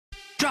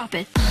Drop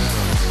it.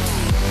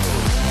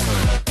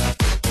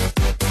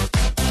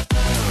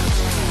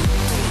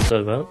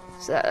 So well.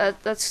 So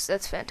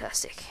that's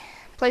fantastic.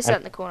 Place that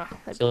in the corner.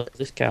 That'd So be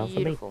this cow for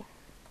me. beautiful.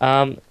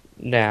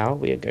 Now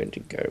we are going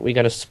to go. We're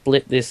going to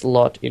split this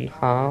lot in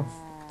half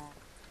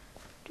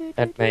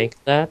and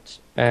make that,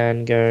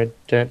 and go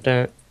dun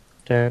dun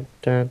dun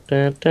dun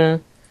dun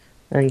dun,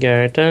 and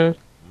go dun.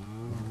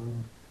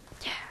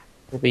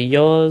 Will be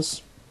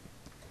yours,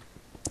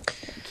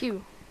 Thank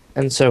you.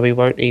 and so we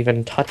won't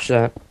even touch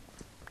that.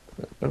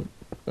 Oh,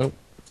 oh,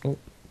 oh.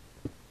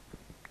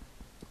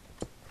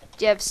 Do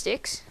you have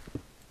sticks?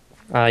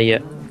 Yeah.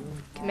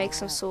 Can make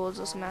some swords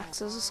or some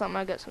axes or something.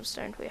 I got some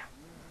stone for you.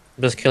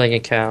 I'm just killing a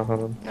cow.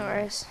 Hold on. No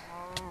worries.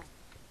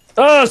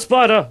 Oh,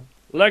 spider!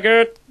 Like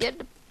it!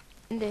 Get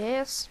in the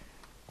house.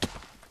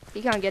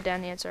 He can't get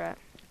down here. It's alright.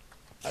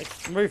 I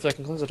can move. I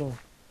can close the door.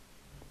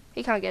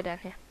 He can't get down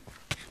here.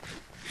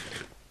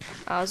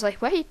 I was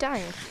like, where are you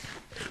dying?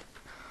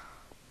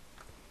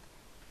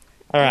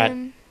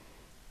 Alright,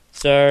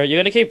 so you're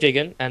gonna keep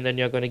digging, and then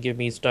you're gonna give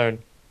me stone.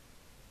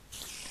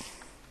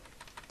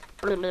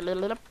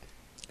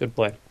 Good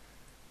boy.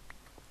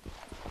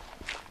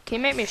 Can you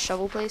make me a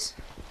shovel, please?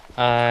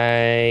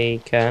 I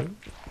can.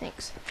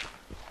 Thanks.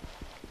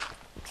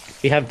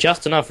 We have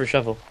just enough for a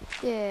shovel.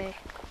 Yay.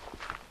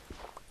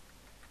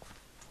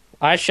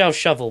 I shall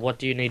shovel. What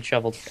do you need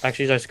shoveled?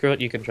 Actually, no, screw it.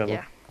 You can shovel.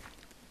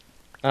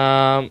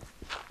 Yeah.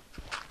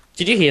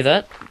 Did you hear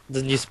that?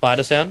 The new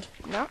spider sound?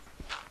 No.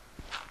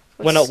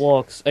 When it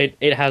walks,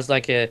 it has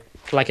like a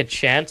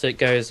chant. It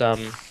goes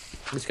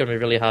It's gonna be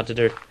really hard to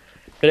do,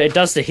 but it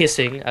does the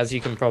hissing, as you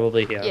can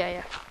probably hear. Yeah,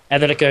 yeah.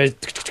 And then it goes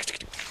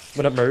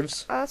when it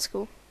moves. Oh, that's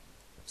cool.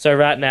 So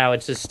right now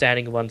it's just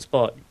standing in one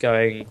spot,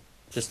 going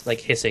just like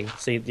hissing.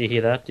 See, do you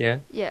hear that? Yeah.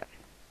 Yeah.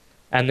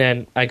 And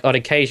then on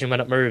occasion when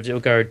it moves,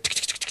 it'll go.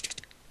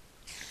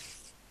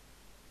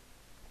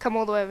 Come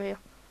all the way over here.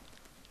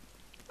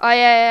 Oh,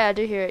 yeah, I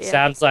do hear it, yeah.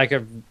 Sounds like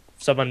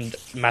someone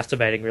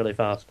masturbating really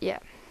fast. Yeah.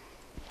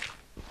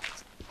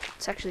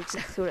 It's actually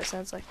exactly what it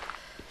sounds like.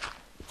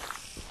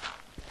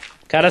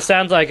 Kind of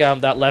sounds like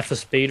that Left for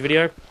Speed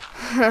video.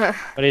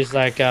 But he's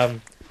like, The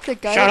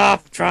guy- shut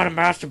up, I'm trying to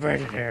masturbate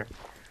in here.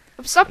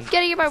 Stop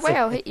getting in my way,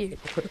 I'll hit you.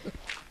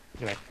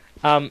 Anyway,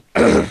 I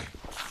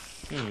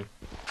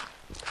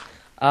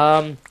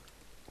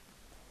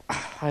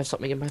have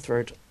something in my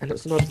throat, and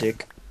it's not a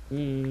dick.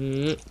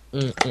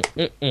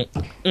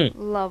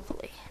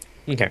 Lovely.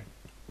 Okay.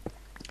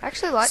 I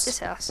actually like this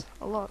house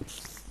a lot.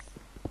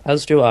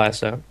 As do I,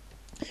 sir.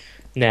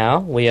 Now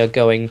we are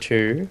going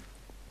to.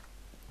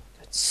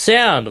 The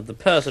sound of the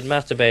person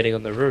masturbating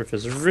on the roof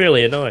is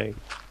really annoying.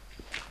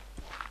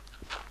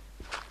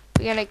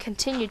 We're gonna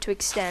continue to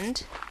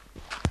extend.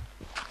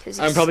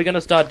 I'm probably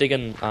gonna start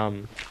digging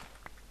a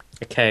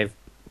cave.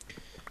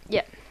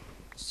 Yeah.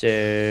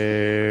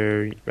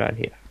 So right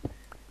here.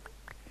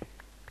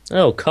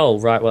 Oh, coal!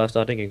 Right where I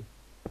start digging.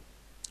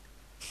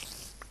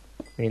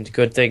 Means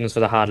good things for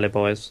the Hardley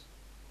boys.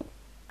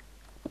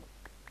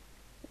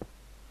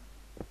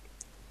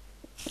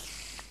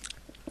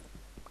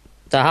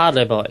 The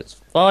Hardley boys,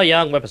 4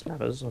 young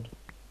whippersnappers.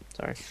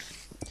 Sorry.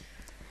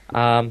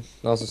 That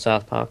was a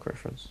South Park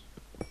reference.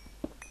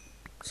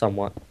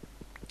 Somewhat.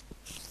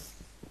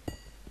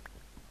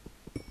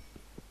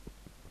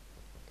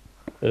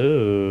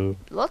 Ooh.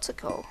 Lots of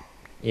coal.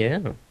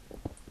 Yeah.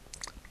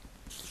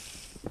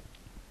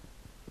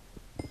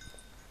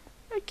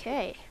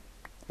 Okay.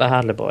 The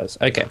Hardley boys.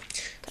 Okay.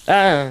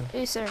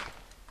 Hey, sir.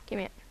 Give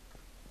me it.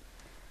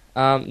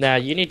 Now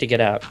you need to get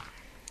out.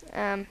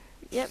 Yep,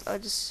 I'll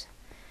just...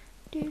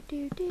 Do.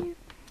 Do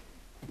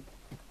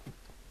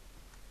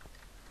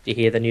you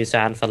hear the new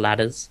sound for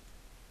ladders?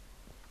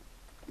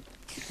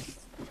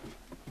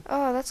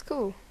 Oh, that's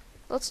cool.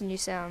 Lots of new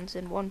sounds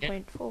in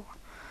 1.4.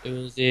 It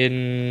was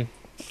in...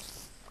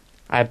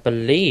 I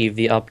believe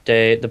the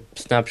update, the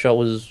snapshot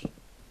was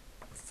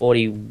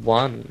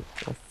 41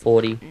 or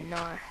 40.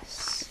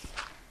 Nice.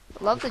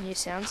 Love the new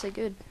sounds, they're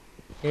good.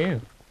 Yeah.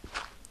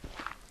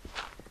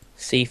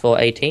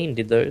 C418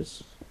 did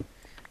those.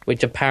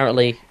 Which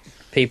apparently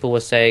people were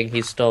saying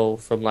he stole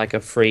from like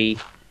a free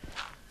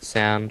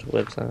sound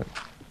website.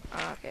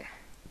 Oh, okay.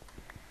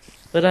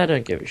 But I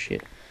don't give a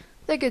shit.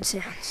 They're good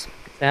sounds.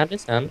 Sound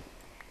is sound.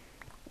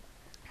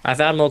 I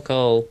found more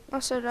coal. Oh,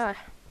 so did I.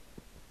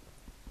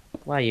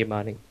 Why are you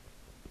mining?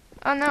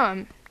 Oh, no,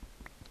 I'm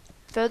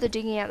further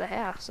digging out the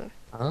house and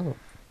Oh.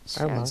 just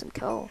Oh, found well. some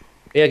coal.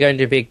 We are going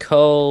to be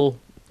coal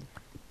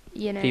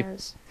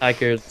Yinners.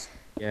 hikers.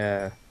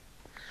 Yeah.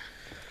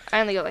 I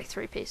only got like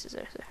 3 pieces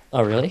there, so.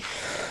 Oh, really?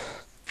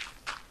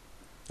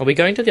 Are we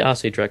going to the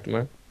RC track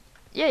tomorrow?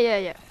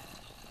 Yeah.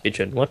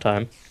 Bitchin', what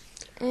time?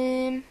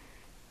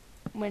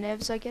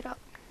 Whenever I get up.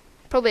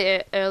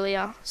 Probably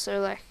earlier, so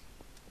like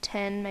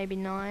 10, maybe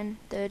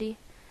 9:30.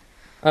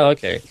 Oh,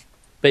 okay.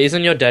 But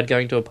isn't your dad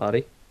going to a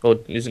party? Or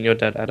isn't your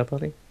dad at a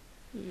party?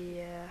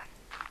 Yeah.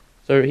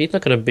 So he's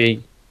not going to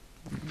be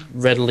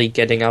readily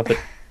getting up at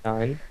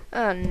 9.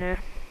 Oh, no.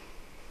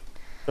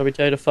 Probably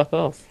tell you to fuck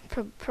off.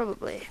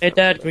 Probably. Hey,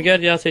 Dad, can we go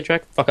to the RC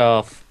track? Fuck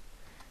off.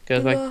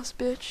 goes back. Last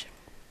bitch.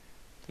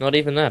 Not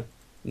even that.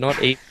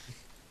 Not even.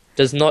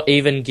 Does not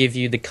even give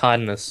you the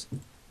kindness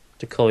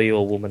to call you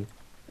a woman.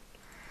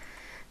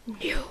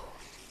 No.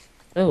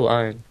 Oh,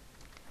 iron.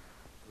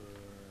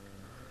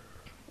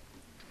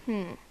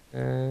 Think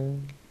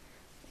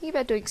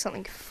about doing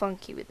something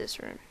funky with this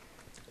room.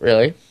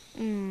 Really?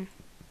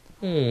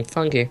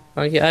 Funky.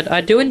 Funky.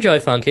 I do enjoy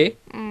funky.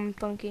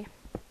 Funky.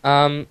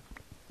 Well,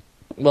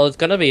 it's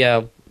gonna be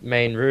our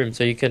main room,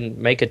 so you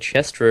can make a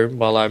chest room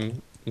while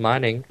I'm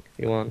mining if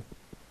you want.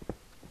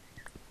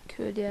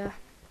 Could, yeah.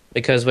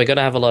 Because we're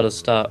gonna have a lot of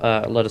stuff,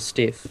 a lot of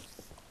stiff.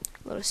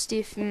 A lot of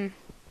stiff.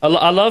 I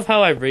love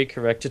how I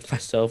recorrected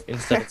myself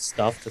instead of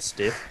stuff to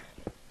stiff.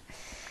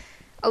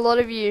 A lot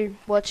of you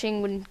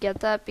watching wouldn't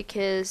get that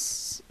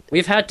because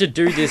We've had to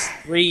do this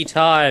 3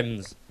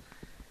 times.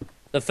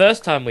 The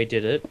first time we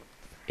did it,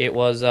 it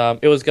was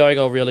going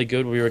all really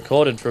good. We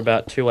recorded for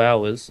about 2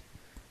 hours,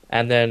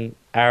 and then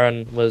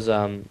Aaron was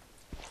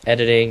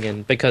editing,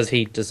 and because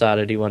he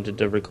decided he wanted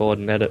to record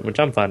and edit, which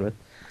I'm fine with,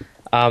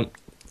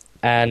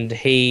 and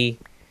he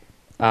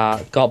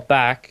got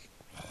back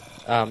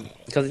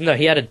because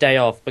he had a day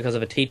off because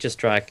of a teacher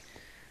strike,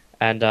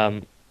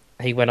 and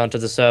he went onto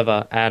the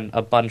server, and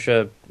a bunch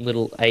of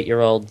little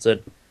 8-year-olds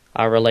that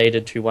are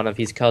related to one of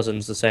his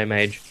cousins the same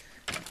age,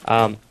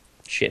 went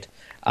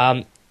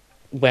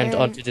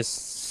onto this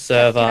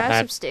server. Can I have and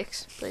some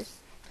sticks, please?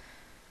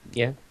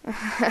 yeah,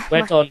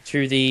 went on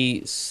to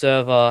the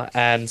server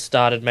and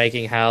started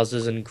making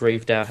houses and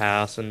griefed our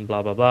house and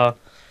blah blah blah,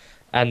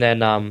 and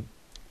then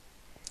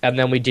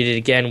we did it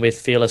again with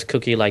Fearless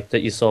Cookie like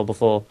that you saw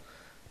before,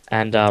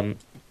 and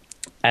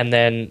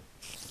then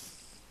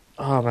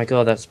oh my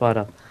god, that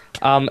spider,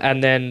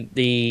 and then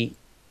the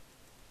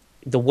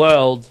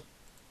world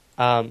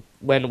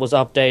when it was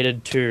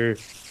updated to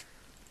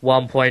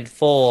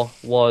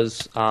 1.4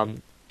 was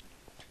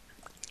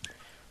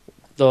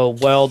the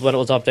world when it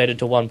was updated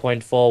to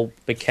 1.4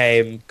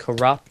 became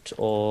corrupt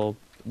or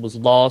was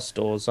lost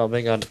or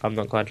something. I'm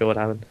not quite sure what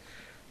happened,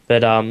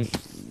 but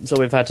so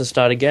we've had to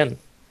start again.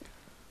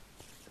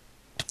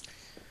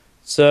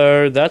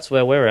 So that's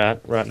where we're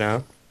at right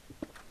now.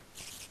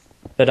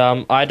 But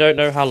I don't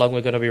know how long we're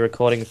going to be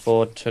recording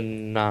for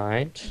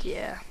tonight.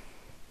 Yeah.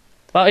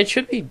 But it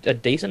should be a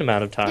decent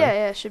amount of time.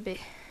 Yeah, it should be.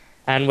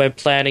 And we're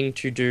planning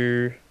to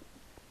do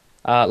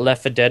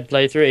Left 4 Dead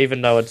playthrough,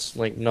 even though it's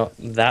like not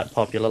that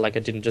popular, like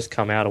it didn't just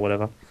come out or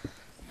whatever.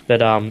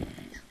 But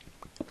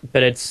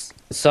it's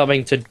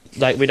something to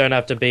like. We don't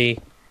have to be.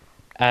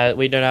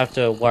 We don't have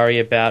to worry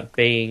about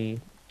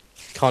being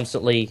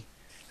constantly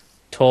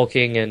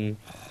talking and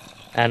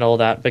all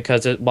that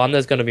because one,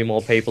 there's going to be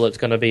more people. It's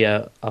going to be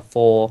a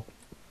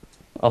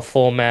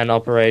 4-man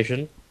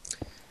operation,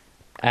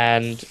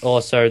 and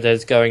also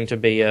there's going to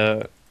be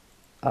a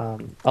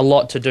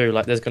lot to do.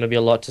 Like there's going to be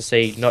a lot to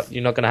see.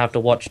 You're not going to have to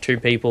watch 2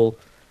 people.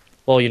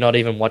 Well, you're not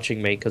even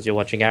watching me because you're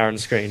watching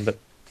Aaron's screen, but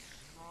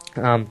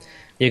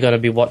you're going to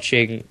be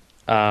watching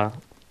a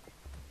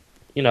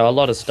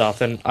lot of stuff,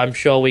 and I'm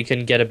sure we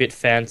can get a bit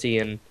fancy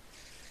and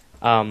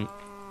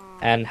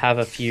have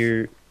a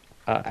few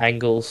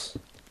angles.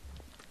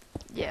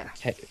 Yeah.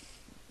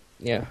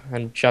 Yeah,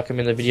 and chuck them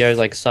in the videos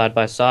like side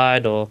by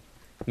side, or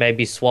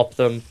maybe swap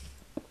them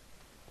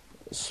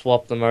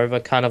over,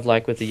 kind of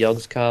like with the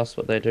Yogs cast,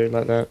 what they do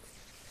like that.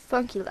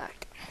 Funky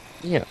like.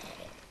 Yeah.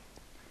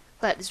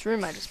 Like this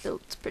room I just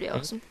built. It's pretty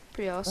awesome.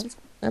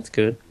 That's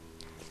good.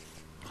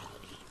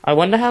 I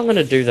wonder how I'm going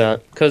to do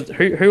that, because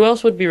who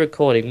else would be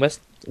recording?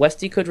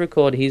 Westy could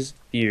record his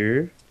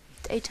view.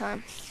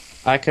 Daytime.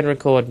 I can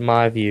record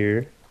my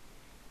view.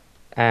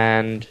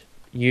 And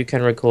you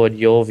can record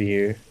your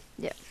view.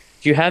 Yeah.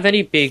 Do you have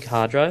any big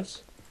hard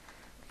drives?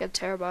 I got a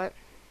terabyte.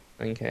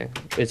 Okay.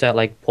 Is that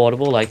like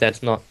portable? Like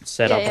that's not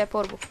set up? Yeah,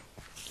 portable.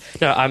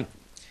 No,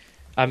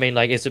 I mean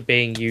like is it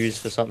being used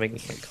for something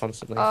like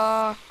constantly?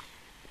 Nah,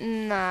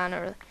 not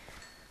really.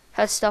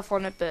 Has stuff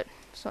on it, but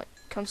it's not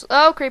constantly.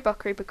 Oh, creeper.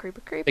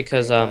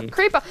 Because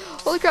creeper!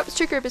 Holy crap! It's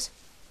 2 creepers.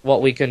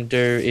 What we can do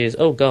is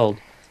gold.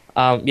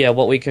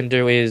 What we can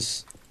do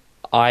is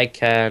I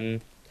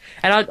can,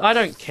 and I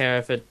don't care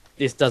if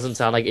this doesn't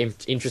sound like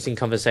interesting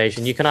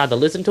conversation. You can either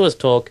listen to us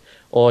talk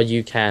or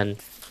you can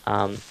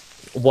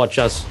watch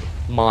us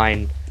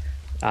mine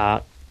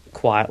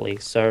quietly.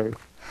 So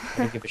I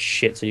don't give a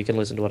shit. So you can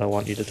listen to what I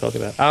want you to talk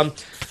about.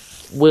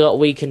 What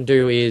we can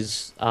do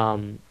is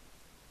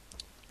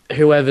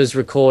whoever's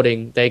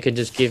recording, they can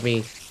just give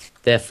me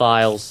their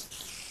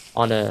files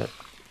on a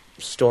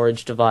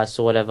storage device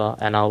or whatever,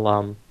 and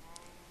I'll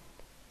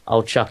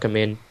chuck them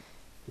in,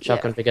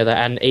 them together,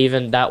 and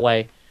even that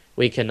way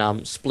we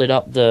can split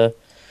up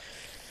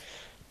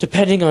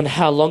depending on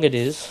how long it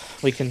is,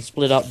 we can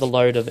split up the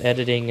load of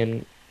editing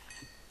and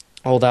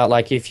all that.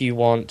 Like if you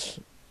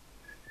want,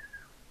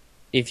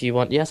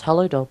 yes,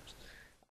 hello Dobbs.